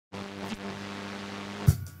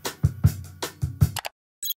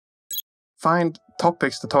Find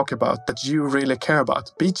topics to talk about that you really care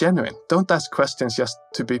about. Be genuine. Don't ask questions just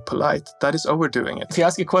to be polite. That is overdoing it. If you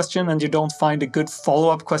ask a question and you don't find a good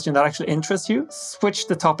follow-up question that actually interests you, switch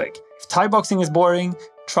the topic. If Thai boxing is boring,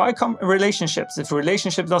 try relationships. If a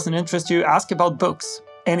relationship doesn't interest you, ask about books.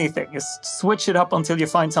 Anything. Just switch it up until you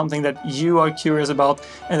find something that you are curious about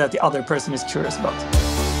and that the other person is curious about.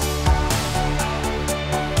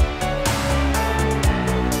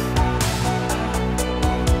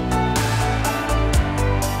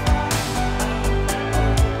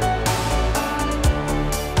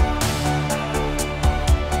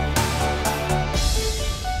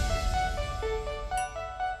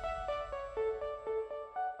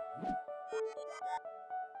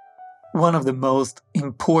 One of the most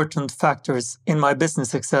important factors in my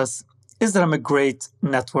business success is that I'm a great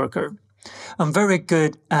networker. I'm very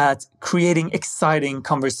good at creating exciting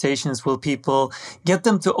conversations with people, get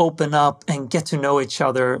them to open up and get to know each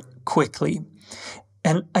other quickly.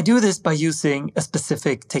 And I do this by using a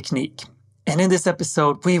specific technique. And in this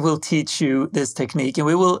episode, we will teach you this technique and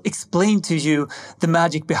we will explain to you the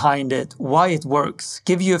magic behind it, why it works,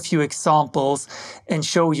 give you a few examples and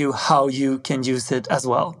show you how you can use it as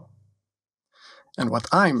well. And what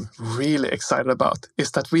I'm really excited about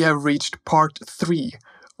is that we have reached part 3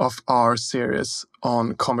 of our series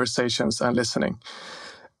on conversations and listening.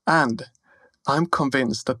 And I'm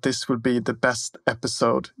convinced that this will be the best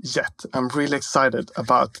episode yet. I'm really excited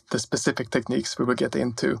about the specific techniques we will get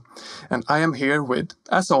into. And I am here with,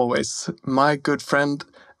 as always, my good friend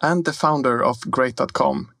and the founder of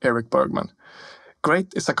Great.com, Erik Bergman.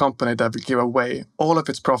 Great is a company that will give away all of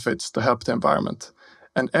its profits to help the environment.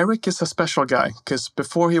 And Erik is a special guy because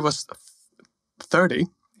before he was 30,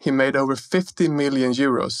 he made over 50 million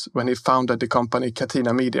euros when he founded the company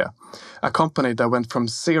Catena Media, a company that went from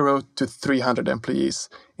 0 to 300 employees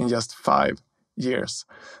in just 5 years.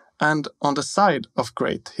 And on the side of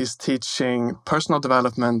Great, he's teaching personal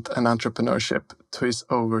development and entrepreneurship to his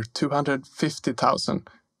over 250,000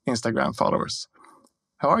 Instagram followers.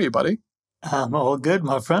 How are you, buddy? I'm all good,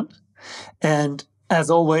 my friend. And as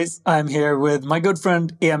always, I'm here with my good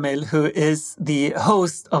friend Emil, who is the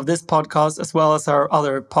host of this podcast, as well as our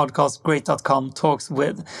other podcast, Great.com Talks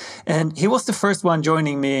With. And he was the first one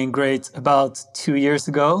joining me in Great about 2 years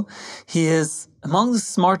ago. He is among the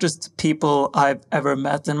smartest people I've ever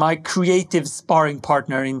met and my creative sparring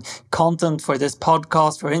partner in content for this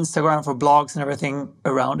podcast, for Instagram, for blogs and everything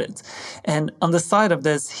around it. And on the side of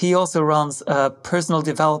this, he also runs a personal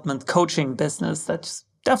development coaching business that's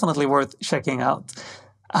definitely worth checking out.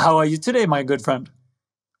 How are you today, my good friend?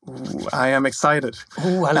 Ooh, I am excited.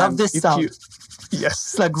 Ooh, I love this sound. Yes.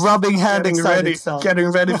 It's like rubbing hand excited sound.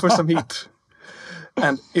 Getting ready for some heat.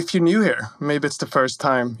 And if you're new here, maybe it's the first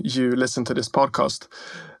time you listen to this podcast,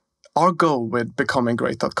 our goal with becoming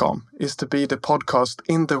Great.com is to be the podcast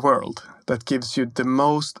in the world that gives you the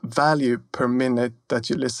most value per minute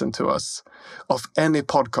that you listen to us of any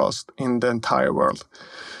podcast in the entire world.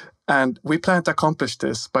 And we plan to accomplish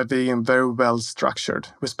this by being very well structured.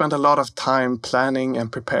 We spend a lot of time planning and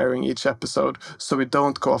preparing each episode so we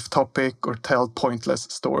don't go off topic or tell pointless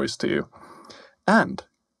stories to you. And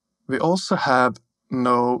we also have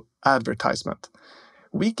no advertisement.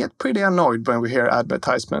 We get pretty annoyed when we hear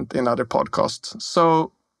advertisement in other podcasts.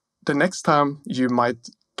 So the next time you might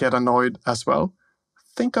get annoyed as well,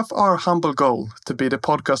 think of our humble goal to be the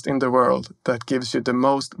podcast in the world that gives you the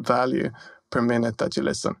most value per minute that you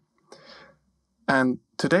listen. And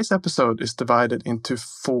today's episode is divided into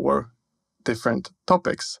 4 different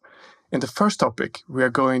topics. In the first topic, we are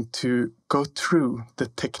going to go through the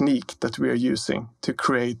technique that we are using to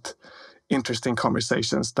create interesting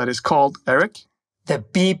conversations that is called, Erik? The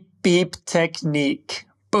beep beep technique.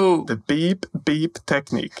 Boom. The beep beep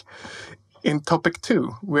technique. In topic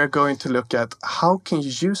 2, we are going to look at how can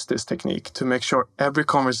you use this technique to make sure every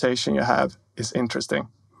conversation you have is interesting.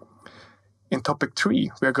 In topic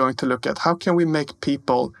 3, we are going to look at how can we make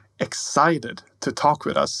people excited to talk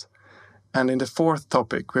with us. And in the 4th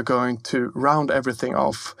topic, we're going to round everything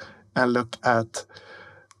off and look at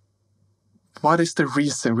what is the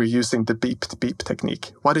reason we're using the beep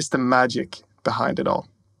technique? What is the magic behind it all?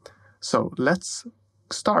 So let's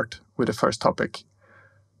start with the first topic.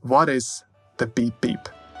 What is the beep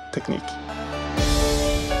technique?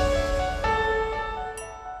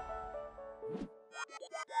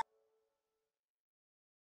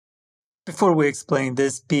 Before we explain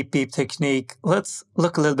this beep technique, let's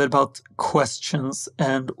look a little bit about questions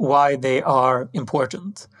and why they are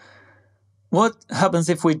important. What happens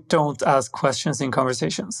if we don't ask questions in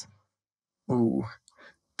conversations? Ooh,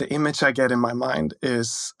 the image I get in my mind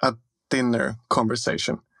is a dinner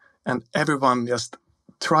conversation and everyone just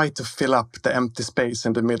try to fill up the empty space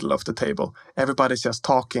in the middle of the table. Everybody's just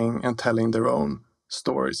talking and telling their own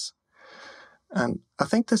stories. And I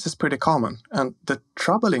think this is pretty common. And the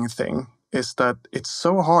troubling thing is that it's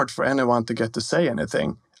so hard for anyone to get to say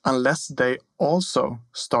anything unless they also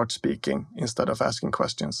start speaking instead of asking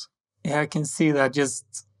questions. Yeah, I can see that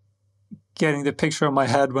just getting the picture in my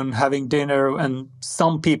head when having dinner and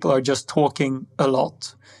some people are just talking a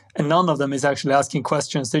lot. And none of them is actually asking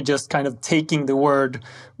questions. They're just kind of taking the word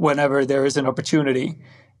whenever there is an opportunity.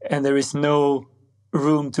 And there is no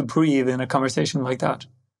room to breathe in a conversation like that.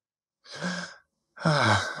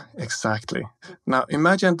 Exactly. Now,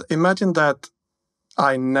 imagine that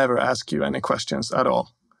I never ask you any questions at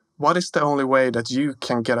all. What is the only way that you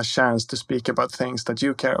can get a chance to speak about things that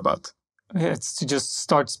you care about? It's to just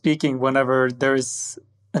start speaking whenever there is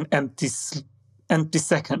an empty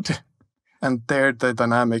second. And there the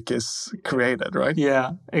dynamic is created, right?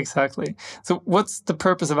 Yeah, exactly. So what's the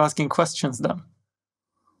purpose of asking questions then?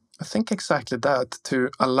 I think exactly that, to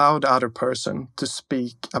allow the other person to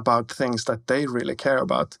speak about things that they really care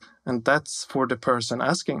about. And that's for the person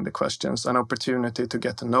asking the questions, an opportunity to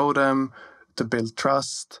get to know them, to build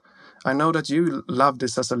trust. I know that you love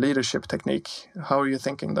this as a leadership technique. How are you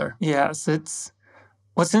thinking there? Yes,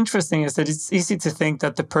 what's interesting is that it's easy to think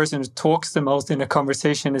that the person who talks the most in a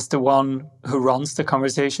conversation is the one who runs the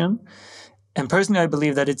conversation. And personally, I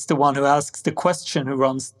believe that it's the one who asks the question who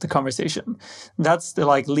runs the conversation. That's the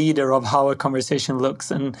leader of how a conversation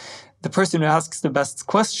looks. And the person who asks the best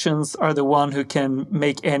questions are the one who can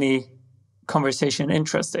make any conversation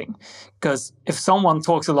interesting. Because if someone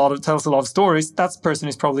tells a lot of stories, that person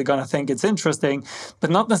is probably going to think it's interesting, but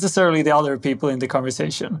not necessarily the other people in the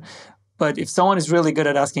conversation. But if someone is really good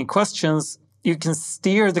at asking questions, you can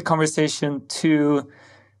steer the conversation to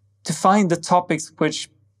find the topics which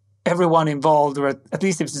everyone involved, or at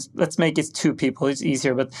least let's make it two people, it's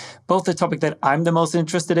easier, but both the topic that I'm the most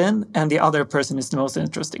interested in and the other person is the most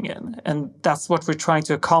interested in. And that's what we're trying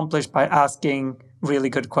to accomplish by asking really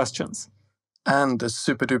good questions. And the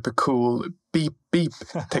super duper cool beep beep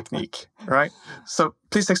technique, right? So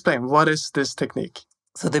please explain, what is this technique?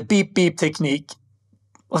 So the beep beep technique,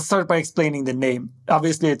 let's start by explaining the name.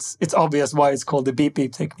 Obviously, it's obvious why it's called the beep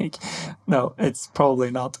beep technique. No, it's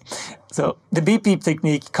probably not. So the beep beep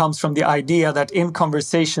technique comes from the idea that in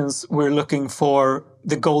conversations, we're looking for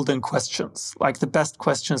the golden questions, like the best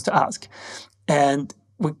questions to ask. And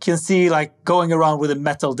we can see going around with a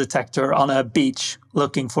metal detector on a beach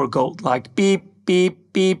looking for gold, like beep,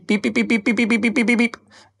 beep, beep, beep, beep, beep, beep, beep, beep, beep, beep, beep, beep.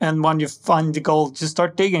 And when you find the gold, you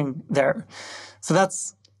start digging there. So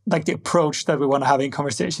that's the approach that we want to have in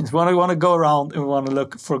conversations. We want to go around and we want to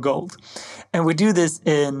look for gold. And we do this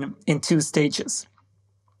in two stages,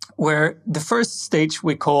 where the first stage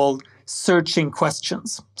we call searching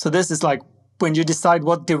questions. So this is when you decide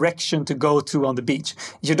what direction to go to on the beach.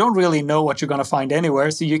 You don't really know what you're going to find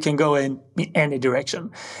anywhere, so you can go in any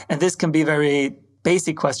direction. And this can be very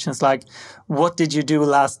basic questions like, what did you do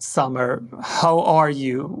last summer? How are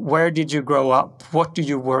you? Where did you grow up? What do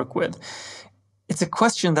you work with? It's a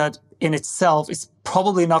question that in itself is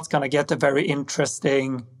probably not going to get a very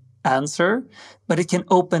interesting answer, but it can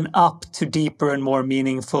open up to deeper and more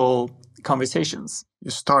meaningful conversations.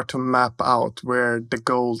 You start to map out where the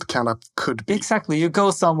gold could be. Exactly. You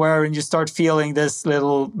go somewhere and you start feeling this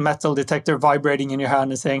little metal detector vibrating in your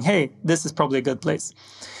hand and saying, hey, this is probably a good place.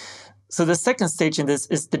 So the second stage in this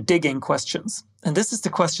is the digging questions. And this is the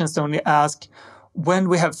questions that we ask when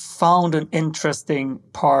we have found an interesting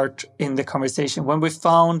part in the conversation, when we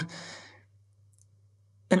found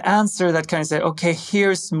an answer that kind of say, okay,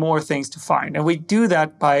 here's more things to find. And we do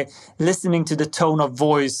that by listening to the tone of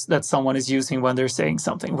voice that someone is using when they're saying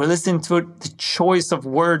something. We're listening to the choice of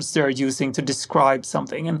words they're using to describe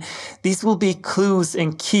something. And these will be clues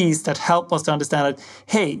and keys that help us to understand that,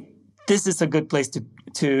 hey, this is a good place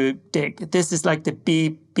to dig. This is like the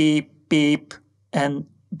beep, beep, beep, and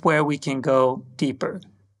where we can go deeper.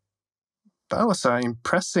 That was an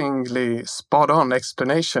impressively spot-on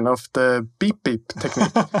explanation of the beep-beep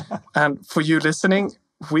technique. And for you listening,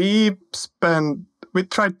 we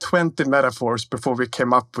tried 20 metaphors before we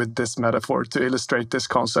came up with this metaphor to illustrate this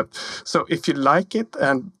concept. So if you like it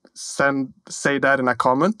and say that in a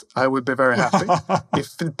comment, I would be very happy.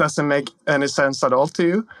 If it doesn't make any sense at all to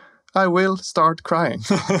you, I will start crying.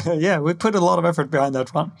 Yeah, we put a lot of effort behind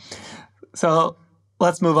that one. So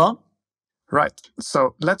let's move on. Right.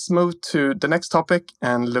 So let's move to the next topic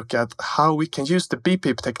and look at how we can use the beep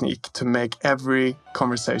beep technique to make every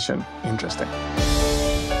conversation interesting.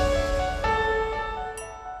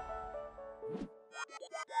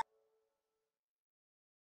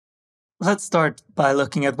 let's start by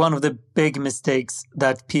looking at one of the big mistakes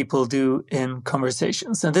that people do in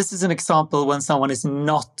conversations. And this is an example when someone is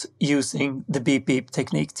not using the beep beep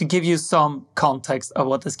technique, to give you some context of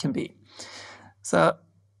what this can be. So,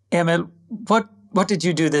 Emil, what did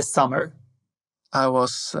you do this summer? I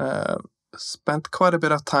was spent quite a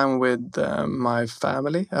bit of time with my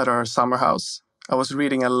family at our summer house. I was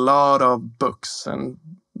reading a lot of books, and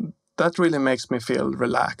that really makes me feel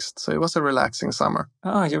relaxed. So it was a relaxing summer.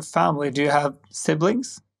 Oh, your family. Do you have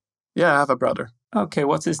siblings? Yeah, I have a brother. Okay,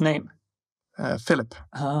 what's his name? Philip.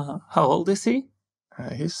 How old is he?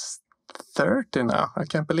 He's 30 now. I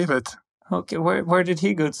can't believe it. Okay, where did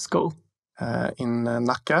he go to school? In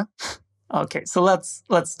Nacka. Okay, so let's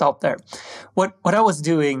stop there. What I was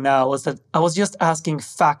doing now was that I was just asking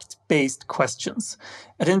fact-based questions.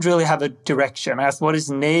 I didn't really have a direction. I asked what is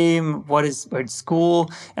his name, where is school,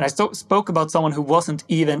 and I spoke about someone who wasn't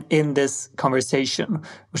even in this conversation,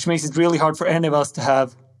 which makes it really hard for any of us to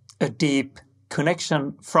have a deep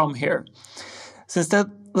connection from here. So instead,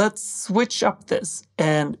 let's switch up this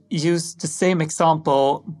and use the same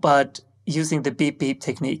example, but using the beep beep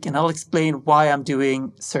technique, and I'll explain why I'm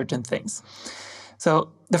doing certain things.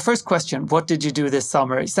 So the first question, what did you do this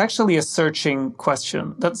summer? It's actually a searching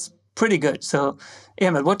question. That's pretty good. So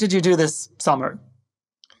Emil, what did you do this summer?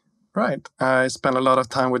 Right. I spent a lot of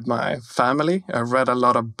time with my family. I read a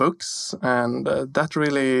lot of books, and that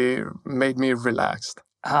really made me relaxed.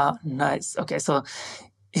 Ah, nice. Okay, so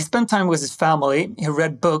he spent time with his family, he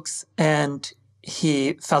read books, and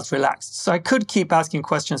he felt relaxed. So I could keep asking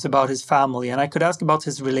questions about his family, and I could ask about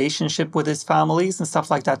his relationship with his families and stuff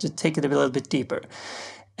like that to take it a little bit deeper.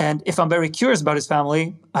 And if I'm very curious about his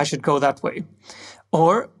family, I should go that way.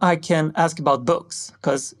 Or I can ask about books,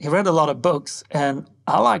 because he read a lot of books, and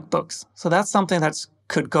I like books. So that's something that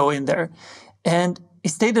could go in there. And he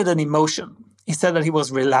stated an emotion. He said that he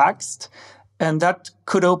was relaxed. And that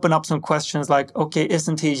could open up some questions like, okay,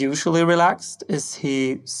 isn't he usually relaxed? Is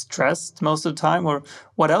he stressed most of the time? Or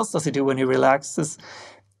what else does he do when he relaxes?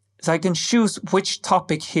 So I can choose which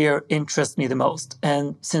topic here interests me the most.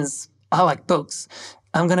 And since I like books,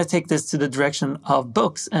 I'm going to take this to the direction of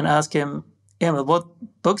books and ask him, Emil, what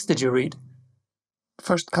books did you read?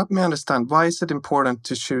 First, help me understand, why is it important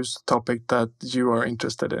to choose a topic that you are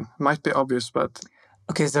interested in? Might be obvious, but...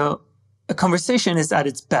 Okay, so a conversation is at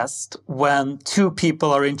its best when two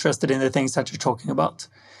people are interested in the things that you're talking about.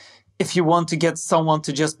 If you want to get someone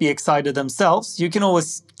to just be excited themselves, you can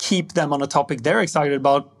always keep them on a topic they're excited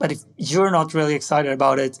about. But if you're not really excited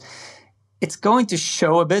about it, it's going to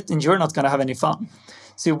show a bit and you're not going to have any fun.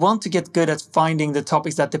 So you want to get good at finding the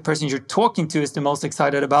topics that the person you're talking to is the most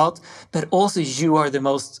excited about, but also you are the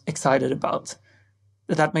most excited about.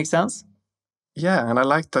 Does that make sense? Yeah, and I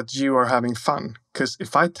like that you are having fun, because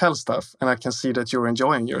if I tell stuff and I can see that you're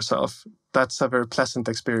enjoying yourself, that's a very pleasant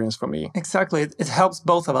experience for me. Exactly. It helps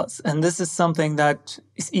both of us. And this is something that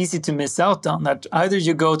is easy to miss out on, that either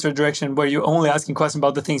you go to a direction where you're only asking questions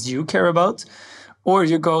about the things you care about, or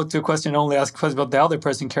you go to a question and only ask questions about the other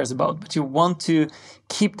person cares about. But you want to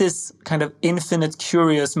keep this kind of infinite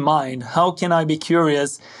curious mind. How can I be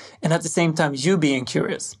curious and at the same time you being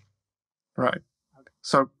curious? Right.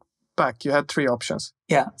 So back, you had 3 options.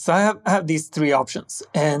 Yeah, so I have these 3 options.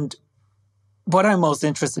 And what I'm most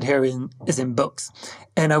interested here in is in books.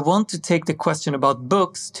 And I want to take the question about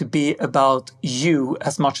books to be about you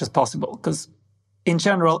as much as possible. Because in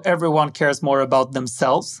general, everyone cares more about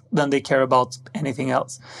themselves than they care about anything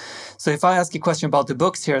else. So if I ask a question about the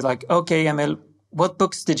books here, like, okay, Emil, what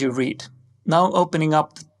books did you read? Now opening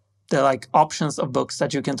up the options of books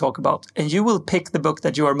that you can talk about. And you will pick the book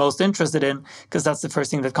that you are most interested in because that's the first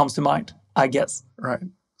thing that comes to mind, I guess. Right.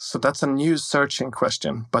 So that's a new searching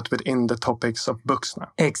question, but within the topics of books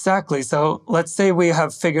now. Exactly. So let's say we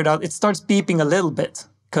have figured out, it starts beeping a little bit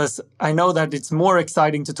because I know that it's more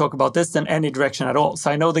exciting to talk about this than any direction at all. So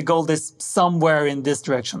I know the goal is somewhere in this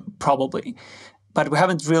direction, probably. But we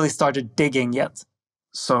haven't really started digging yet.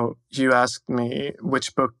 So you asked me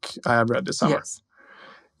which book I have read this summer. Yes.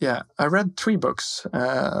 Yeah, I read 3 books.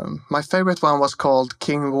 My favorite one was called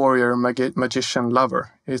King, Warrior, Magician, Lover.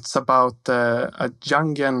 It's about a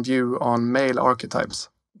Jungian view on male archetypes.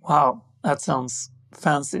 Wow, that sounds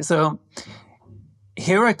fancy. So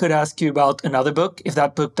here I could ask you about another book, if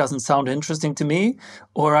that book doesn't sound interesting to me,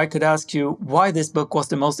 or I could ask you why this book was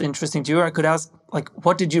the most interesting to you. Or I could ask,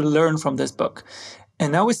 what did you learn from this book?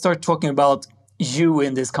 And now we start talking about you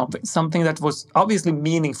in this conference, something that was obviously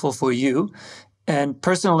meaningful for you. And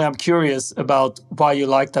personally, I'm curious about why you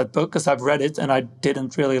like that book, because I've read it and I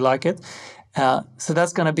didn't really like it. So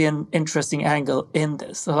that's going to be an interesting angle in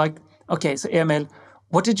this. So okay, so Emil,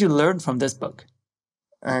 what did you learn from this book?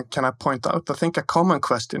 can I point out, I think a common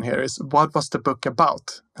question here is, what was the book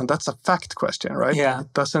about? And that's a fact question, right? Yeah.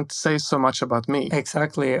 It doesn't say so much about me.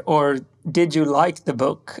 Exactly. Or did you like the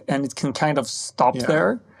book? And it can kind of stop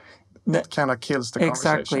there. It kind of kills the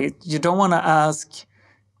conversation. Exactly. You don't want to ask...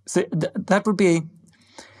 So that would be...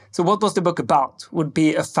 So what was the book about would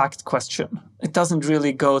be a fact question. It doesn't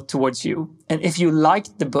really go towards you. And if you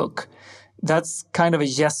liked the book, that's kind of a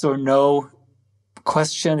yes or no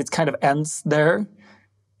question. It kind of ends there.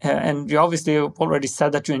 And you obviously already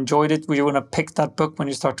said that you enjoyed it. You want to pick that book when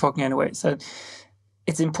you start talking anyway. So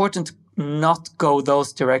it's important to not go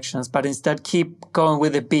those directions, but instead keep going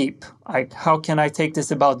with a beep. Like, how can I take this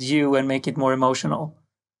about you and make it more emotional?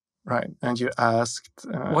 Right. And you asked...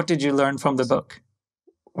 what did you learn from the book?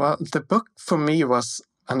 Well, the book for me was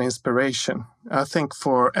an inspiration. I think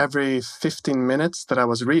for every 15 minutes that I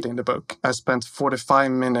was reading the book, I spent 45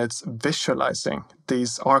 minutes visualizing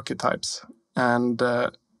these archetypes and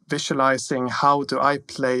visualizing how do I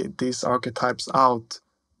play these archetypes out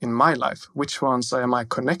in my life. Which ones am I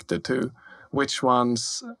connected to? Which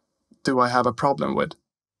ones do I have a problem with?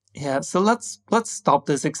 Yeah, so let's stop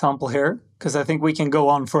this example here, because I think we can go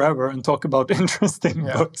on forever and talk about interesting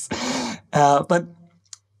books. But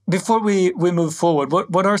before we move forward,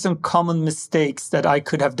 what are some common mistakes that I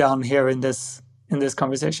could have done here in this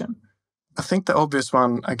conversation? I think the obvious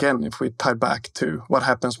one, again, if we tie back to what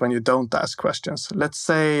happens when you don't ask questions. Let's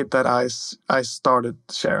say that I started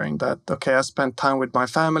sharing that, okay, I spent time with my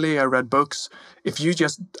family, I read books. If you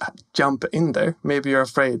just jump in there, maybe you're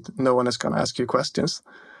afraid no one is going to ask you questions.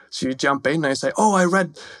 So you jump in and you say, oh, I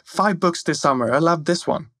read 5 books this summer. I love this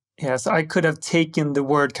one. Yes, I could have taken the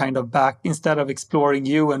word kind of back. Instead of exploring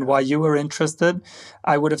you and why you were interested,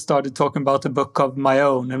 I would have started talking about a book of my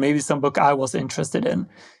own and maybe some book I was interested in.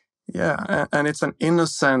 Yeah, and it's an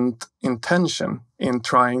innocent intention in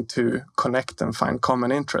trying to connect and find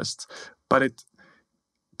common interests. But it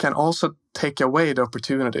can also take away the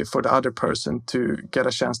opportunity for the other person to get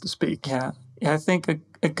a chance to speak. Yeah, I think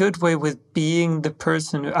a good way with being the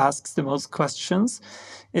person who asks the most questions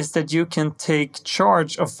is that you can take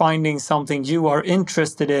charge of finding something you are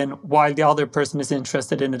interested in while the other person is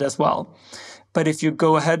interested in it as well. But if you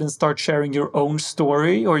go ahead and start sharing your own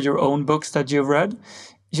story or your own books that you've read,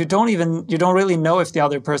 you don't really know if the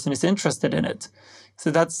other person is interested in it.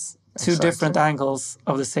 So that's two different angles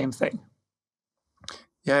of the same thing.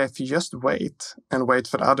 Yeah, if you just wait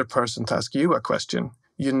for the other person to ask you a question,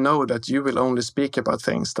 you know that you will only speak about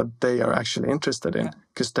things that they are actually interested in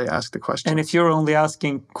because they ask the question. And if you're only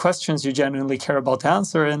asking questions you genuinely care about to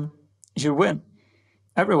answer, and you win.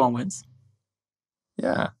 Everyone wins.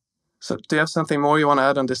 Yeah. So do you have something more you want to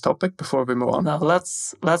add on this topic before we move on? No,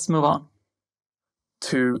 let's move on.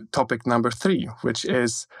 To topic number 3, which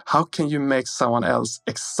is how can you make someone else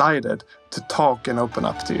excited to talk and open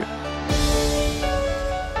up to you?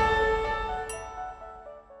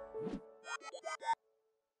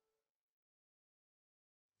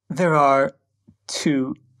 There are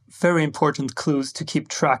 2 very important clues to keep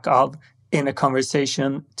track of in a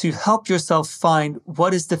conversation to help yourself find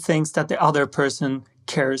what is the things that the other person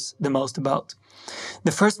cares the most about.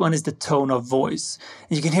 The first one is the tone of voice.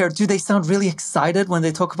 And you can hear, do they sound really excited when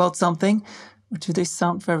they talk about something? Or do they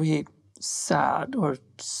sound very sad or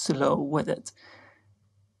slow with it?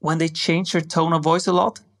 When they change their tone of voice a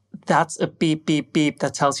lot, that's a beep, beep, beep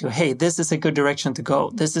that tells you, hey, this is a good direction to go.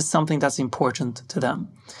 This is something that's important to them.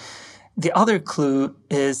 The other clue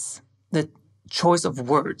is the choice of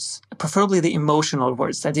words, preferably the emotional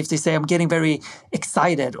words. That if they say, I'm getting very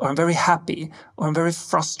excited, or I'm very happy, or I'm very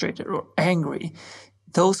frustrated, or angry,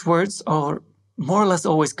 those words are more or less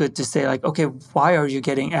always good to say, like, okay, why are you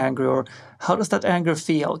getting angry? Or how does that anger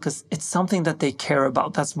feel? Because it's something that they care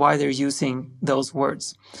about. That's why they're using those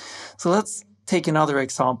words. So let's take another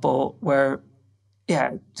example where,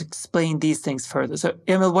 to explain these things further. So,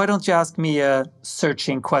 Emil, why don't you ask me a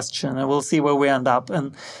searching question and we'll see where we end up.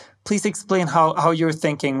 And please explain how you're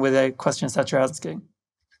thinking with the questions that you're asking.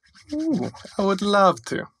 Ooh, I would love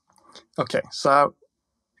to. Okay, so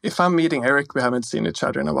if I'm meeting Erik, we haven't seen each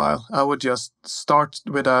other in a while, I would just start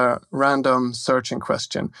with a random searching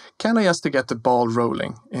question. Kind of just to get the ball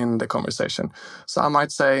rolling in the conversation. So I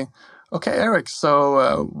might say, okay, Erik,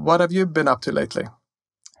 so what have you been up to lately?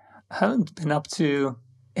 I haven't been up to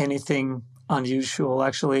anything unusual,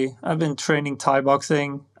 actually. I've been training Thai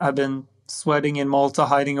boxing. I've been sweating in Malta,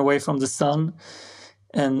 hiding away from the sun,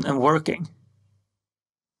 and working.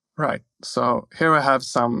 Right. So here I have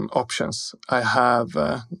some options. I have,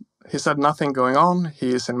 he said nothing going on.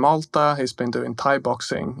 He is in Malta. He's been doing Thai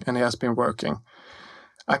boxing and he has been working.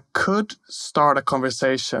 I could start a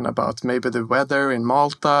conversation about maybe the weather in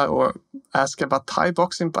Malta or ask about Thai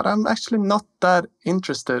boxing, but I'm actually not that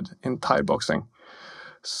interested in Thai boxing.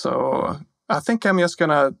 So I think I'm just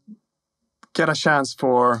going to take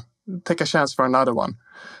a chance for another one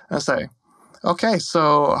and say, okay,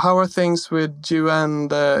 so how are things with you and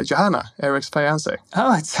Johanna, Erik's fiance?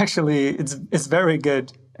 Oh, it's very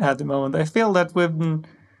good at the moment. I feel that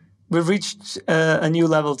we've reached a new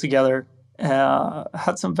level together.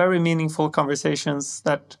 Had some very meaningful conversations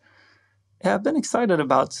that I've been excited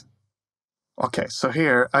about. Okay, so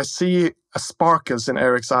here I see a sparkles in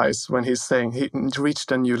Erik's eyes when he's saying he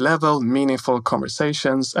reached a new level, meaningful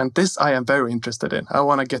conversations, and this I am very interested in. I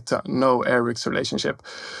want to get to know Erik's relationship.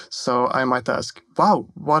 So I might ask, wow,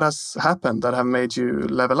 what has happened that have made you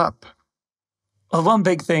level up? Well, one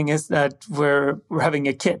big thing is that we're having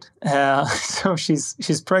a kid. So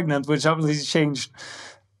she's pregnant, which obviously changed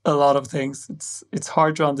a lot of things. It's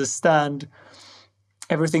hard to understand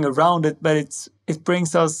everything around it, but it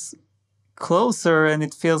brings us closer, and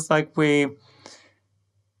it feels like we've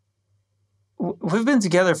been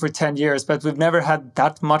together for 10 years, but we've never had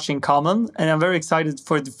that much in common. And I'm very excited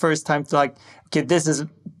for the first time to okay, this is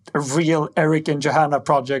a real Erik and Johanna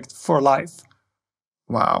project for life.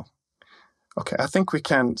 Wow. Okay, I think we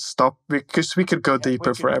can stop because we could go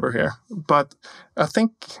deeper forever here. But I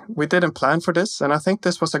think we didn't plan for this. And I think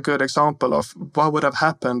this was a good example of what would have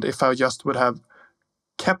happened if I just would have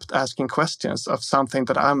kept asking questions of something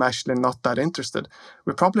that I'm actually not that interested.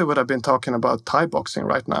 We probably would have been talking about Thai boxing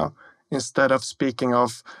right now instead of speaking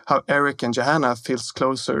of how Erik and Johanna feels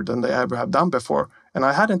closer than they ever have done before. And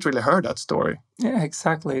I hadn't really heard that story. Yeah,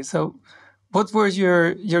 exactly. So what were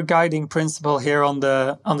your guiding principle here on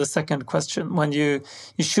the second question when you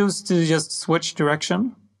choose to just switch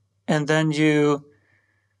direction and then you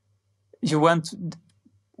went,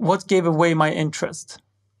 what gave away my interest?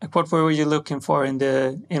 Like, what were you looking for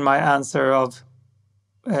in my answer of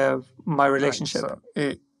my relationship?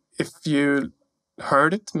 Right, so if you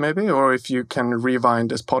heard it maybe, or if you can rewind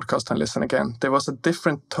this podcast and listen again, there was a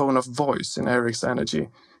different tone of voice in Erik's energy.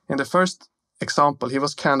 In the first example, he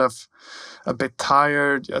was kind of a bit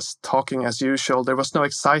tired, just talking as usual. There was no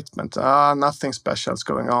excitement. Nothing special is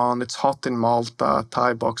going on. It's hot in Malta,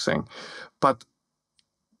 Thai boxing. But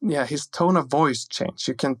yeah, his tone of voice changed.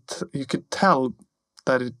 You could tell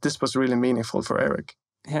that this was really meaningful for Erik.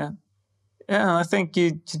 Yeah. I think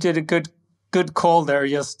you did a good call there,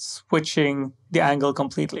 just switching the angle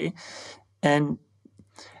completely. And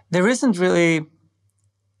there isn't really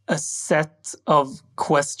a set of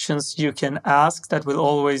questions you can ask that will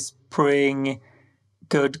always bring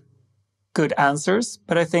good answers.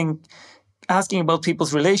 But I think asking about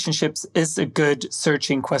people's relationships is a good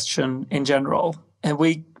searching question in general. And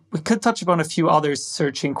we could touch upon a few other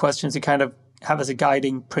searching questions to kind of have as a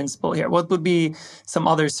guiding principle here. What would be some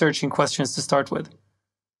other searching questions to start with?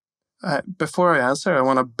 Before I answer, I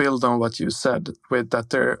want to build on what you said with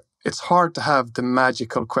that it's hard to have the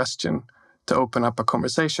magical question to open up a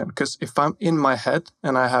conversation. Because if I'm in my head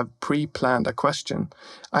and I have pre-planned a question,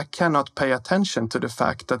 I cannot pay attention to the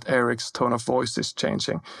fact that Erik's tone of voice is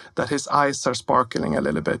changing, that his eyes are sparkling a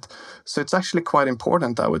little bit. So it's actually quite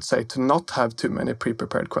important, I would say, to not have too many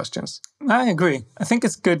pre-prepared questions. I agree. I think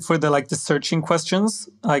it's good for the searching questions,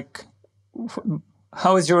 like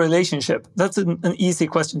how is your relationship? That's an easy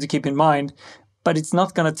question to keep in mind. But it's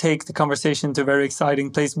not going to take the conversation to a very exciting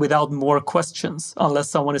place without more questions, unless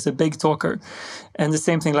someone is a big talker. And the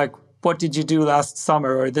same thing, like, what did you do last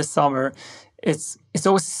summer or this summer? It's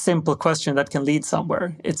always a simple question that can lead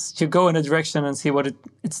somewhere. It's you go in a direction and see what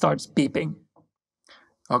it starts beeping.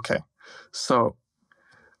 Okay, so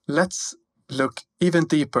let's look even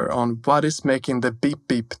deeper on what is making the beep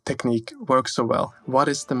beep technique work so well. What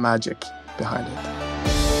is the magic behind it?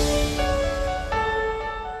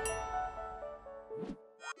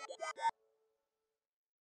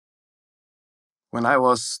 When I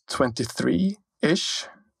was 23-ish,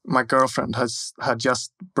 my girlfriend had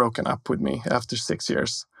just broken up with me after 6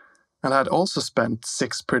 years. And I had also spent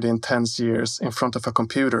 6 pretty intense years in front of a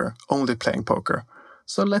computer only playing poker.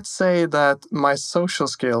 So let's say that my social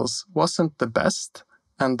skills wasn't the best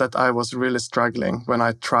and that I was really struggling when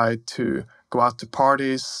I tried to go out to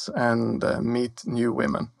parties and meet new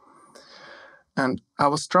women. And I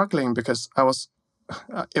was struggling because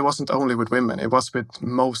it wasn't only with women, it was with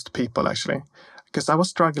most people actually. Because I was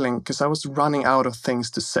struggling, because I was running out of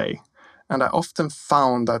things to say. And I often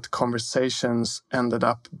found that conversations ended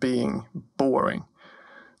up being boring.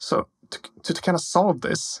 So to kind of solve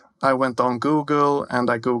this, I went on Google and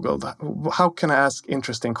I Googled, how can I ask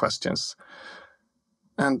interesting questions?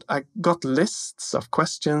 And I got lists of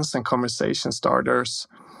questions and conversation starters.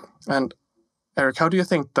 And Erik, how do you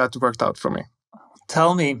think that worked out for me?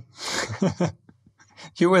 Tell me.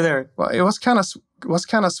 You were there. Well, it was kind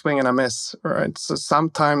of swing and a miss, right? So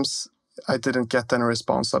sometimes I didn't get any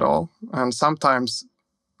response at all, and sometimes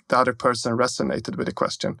the other person resonated with the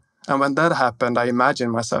question. And when that happened, I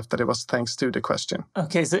imagined myself that it was thanks to the question.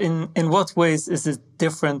 Okay, so in what ways is it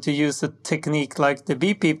different to use a technique like the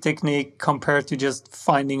BPEEP technique compared to just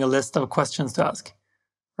finding a list of questions to ask?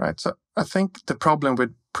 Right. So I think the problem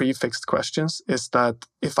with prefixed questions is that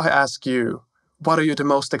if I ask you, what are you the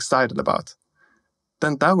most excited about?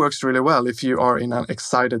 Then that works really well if you are in an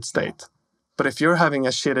excited state. But if you're having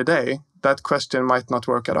a shitty day, that question might not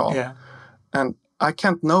work at all. Yeah. And I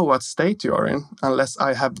can't know what state you are in unless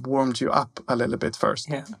I have warmed you up a little bit first.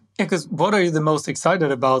 Yeah, because what are you the most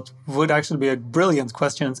excited about would actually be a brilliant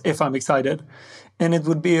question if I'm excited. And it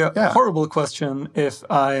would be a horrible question if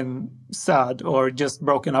I'm sad or just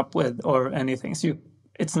broken up with or anything. So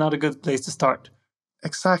it's not a good place to start.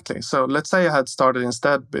 Exactly. So let's say I had started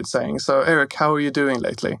instead with saying, so Erik, how are you doing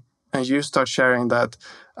lately? And you start sharing that,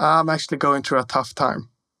 I'm actually going through a tough time.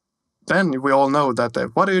 Then we all know that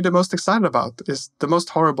what are you the most excited about is the most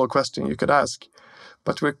horrible question you could ask.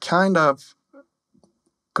 But we're kind of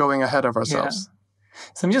going ahead of ourselves.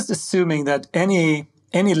 Yeah. So I'm just assuming that any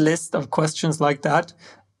list of questions like that,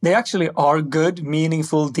 they actually are good,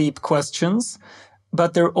 meaningful, deep questions,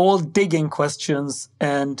 but they're all digging questions,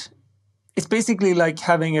 and it's basically like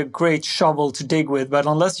having a great shovel to dig with, but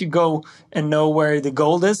unless you go and know where the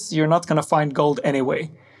gold is, you're not going to find gold anyway.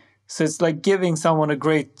 So it's like giving someone a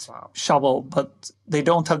great shovel, but they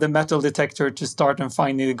don't have the metal detector to start and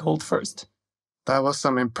finding the gold first. That was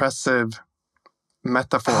some impressive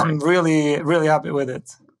metaphor. I'm really, really happy with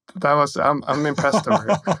it. I'm impressed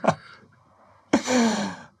over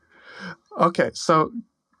here. Okay, so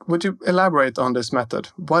would you elaborate on this method?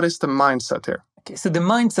 What is the mindset here? Okay, so the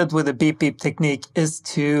mindset with the BPEEP technique is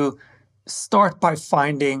to start by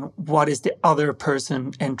finding what is the other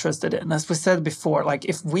person interested in. As we said before, like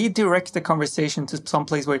if we direct the conversation to some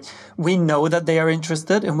place where we know that they are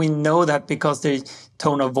interested, and we know that because their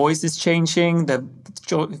tone of voice is changing, the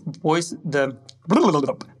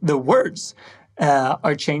words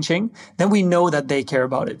are changing, then we know that they care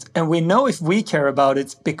about it. And we know if we care about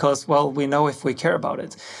it because, well, we know if we care about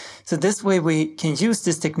it. So this way we can use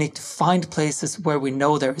this technique to find places where we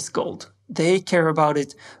know there is gold. They care about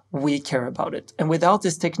it, we care about it. And without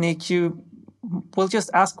this technique, you will just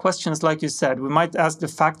ask questions like you said. We might ask the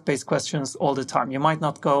fact-based questions all the time. You might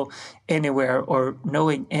not go anywhere or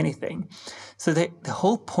knowing anything. So the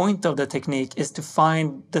whole point of the technique is to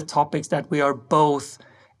find the topics that we are both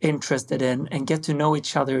interested in and get to know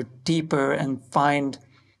each other deeper and find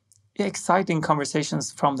exciting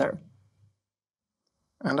conversations from there.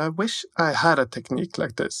 And I wish I had a technique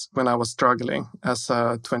like this when I was struggling as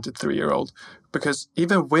a 23-year-old, because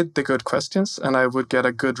even with the good questions, and I would get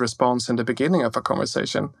a good response in the beginning of a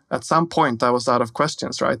conversation, at some point I was out of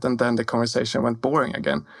questions, right? And then the conversation went boring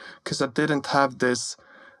again, because I didn't have this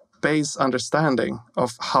base understanding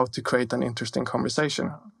of how to create an interesting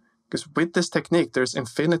conversation. Because with this technique, there's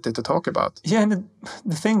infinity to talk about. Yeah, and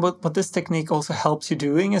the thing what this technique also helps you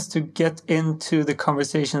doing is to get into the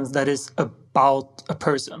conversations that is about a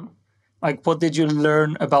person. Like, what did you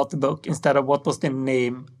learn about the book instead of what was the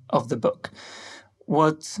name of the book?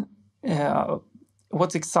 What's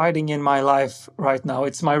exciting in my life right now?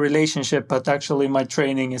 It's my relationship, but actually my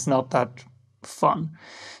training is not that fun.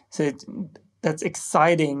 So that's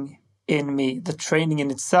exciting in me. The training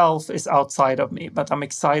in itself is outside of me, but I'm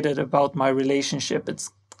excited about my relationship.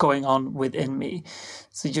 It's going on within me.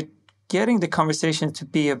 So you're getting the conversation to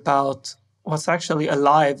be about what's actually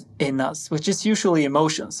alive in us, which is usually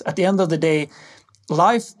emotions. At the end of the day,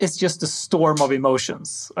 life is just a storm of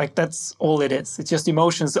emotions. Like, that's all it is. It's just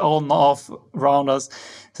emotions on and off around us.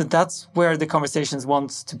 So that's where the conversations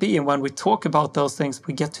wants to be. And when we talk about those things,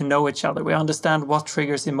 we get to know each other. We understand what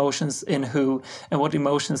triggers emotions in who and what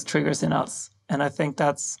emotions triggers in us. And I think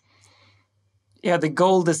that's, the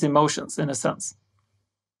gold is emotions in a sense.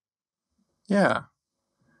 Yeah.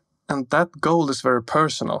 And that gold is very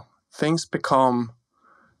personal. Things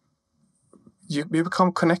you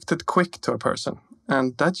become connected quick to a person.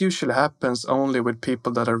 And that usually happens only with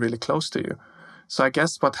people that are really close to you. So I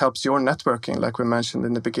guess what helps your networking, like we mentioned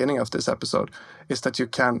in the beginning of this episode, is that you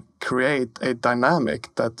can create a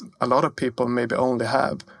dynamic that a lot of people maybe only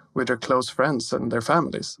have with their close friends and their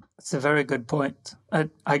families. That's a very good point.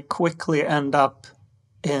 I quickly end up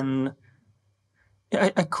in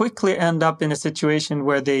a situation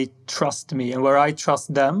where they trust me and where I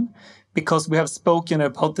trust them, because we have spoken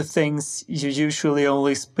about the things you usually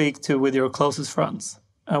only speak to with your closest friends.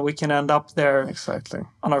 And we can end up there. Exactly.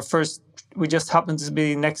 On our first, we just happen to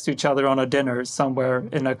be next to each other on a dinner somewhere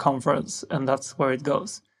in a conference, and that's where it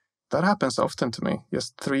goes. That happens often to me.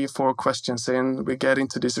 Just 3-4 questions in, we get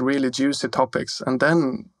into these really juicy topics, and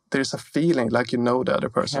then there's a feeling like you know the other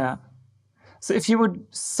person. Yeah. So if you would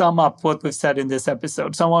sum up what we've said in this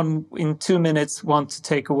episode, someone in 2 minutes wants to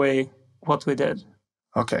take away what we did.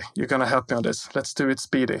 Okay, you're going to help me on this. Let's do it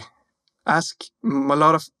speedy. Ask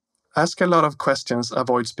a lot of questions,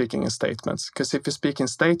 avoid speaking in statements. Because if you speak in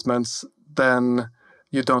statements, then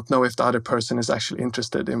you don't know if the other person is actually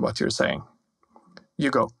interested in what you're saying.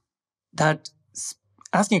 You go. That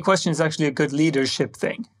asking a question is actually a good leadership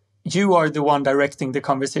thing. You are the one directing the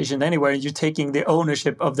conversation anywhere, and you're taking the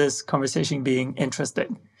ownership of this conversation being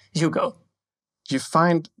interesting. You go. You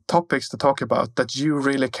find topics to talk about that you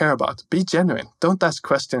really care about. Be genuine. Don't ask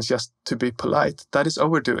questions just to be polite. That is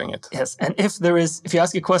overdoing it. Yes, and if you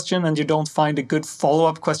ask a question and you don't find a good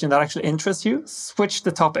follow-up question that actually interests you, switch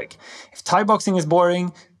the topic. If Thai boxing is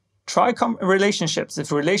boring, try relationships.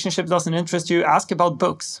 If a relationship doesn't interest you, ask about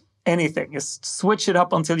books. Anything. Just switch it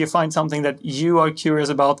up until you find something that you are curious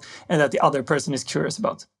about and that the other person is curious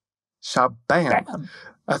about. Shabam. Bam.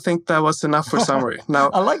 I think that was enough for summary.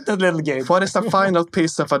 Now, I like that little game. What is the final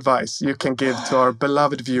piece of advice you can give to our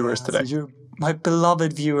beloved viewers today? So my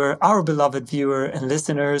beloved viewer, our beloved viewer and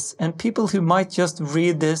listeners, and people who might just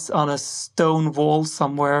read this on a stone wall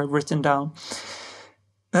somewhere written down.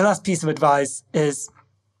 The last piece of advice is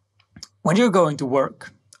when you're going to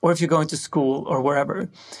work, or if you're going to school or wherever,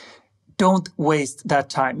 don't waste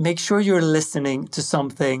that time. Make sure you're listening to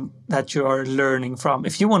something that you are learning from.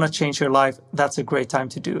 If you want to change your life, that's a great time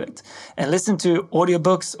to do it. And listen to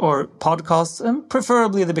audiobooks or podcasts, and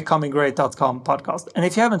preferably the becominggreat.com podcast. And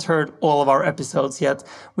if you haven't heard all of our episodes yet,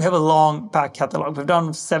 we have a long back catalog. We've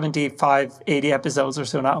done 75, 80 episodes or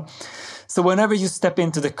so now. So whenever you step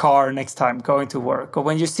into the car next time going to work, or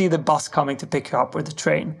when you see the bus coming to pick you up or the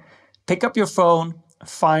train, pick up your phone,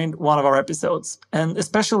 find one of our episodes, and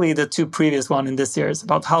especially the 2 previous ones in this series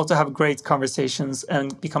about how to have great conversations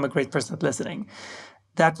and become a great person at listening.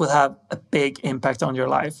 That will have a big impact on your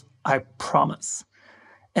life, I promise.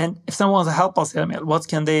 And if someone wants to help us, Emil, what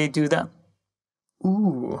can they do then?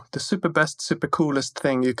 Ooh, the super coolest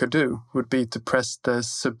thing you could do would be to press the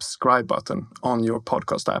subscribe button on your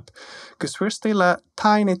podcast app. Because we're still a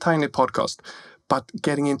tiny podcast. But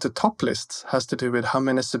getting into top lists has to do with how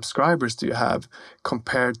many subscribers do you have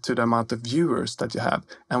compared to the amount of viewers that you have.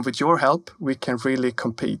 And with your help, we can really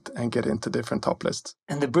compete and get into different top lists.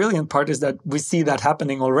 And the brilliant part is that we see that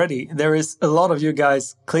happening already. There is a lot of you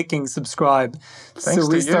guys clicking subscribe. Thanks so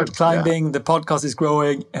we to start you. climbing, The podcast is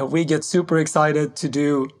growing, and we get super excited to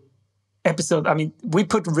do episode. I mean, we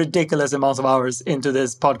put ridiculous amounts of hours into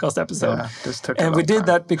this podcast episode. Yeah, this took and we did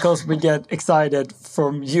that because we get excited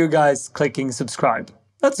from you guys clicking subscribe.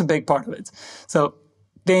 That's a big part of it. So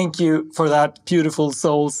thank you for that, beautiful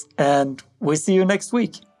souls. And we see you next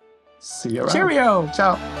week. See you around. Cheerio.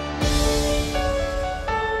 Ciao.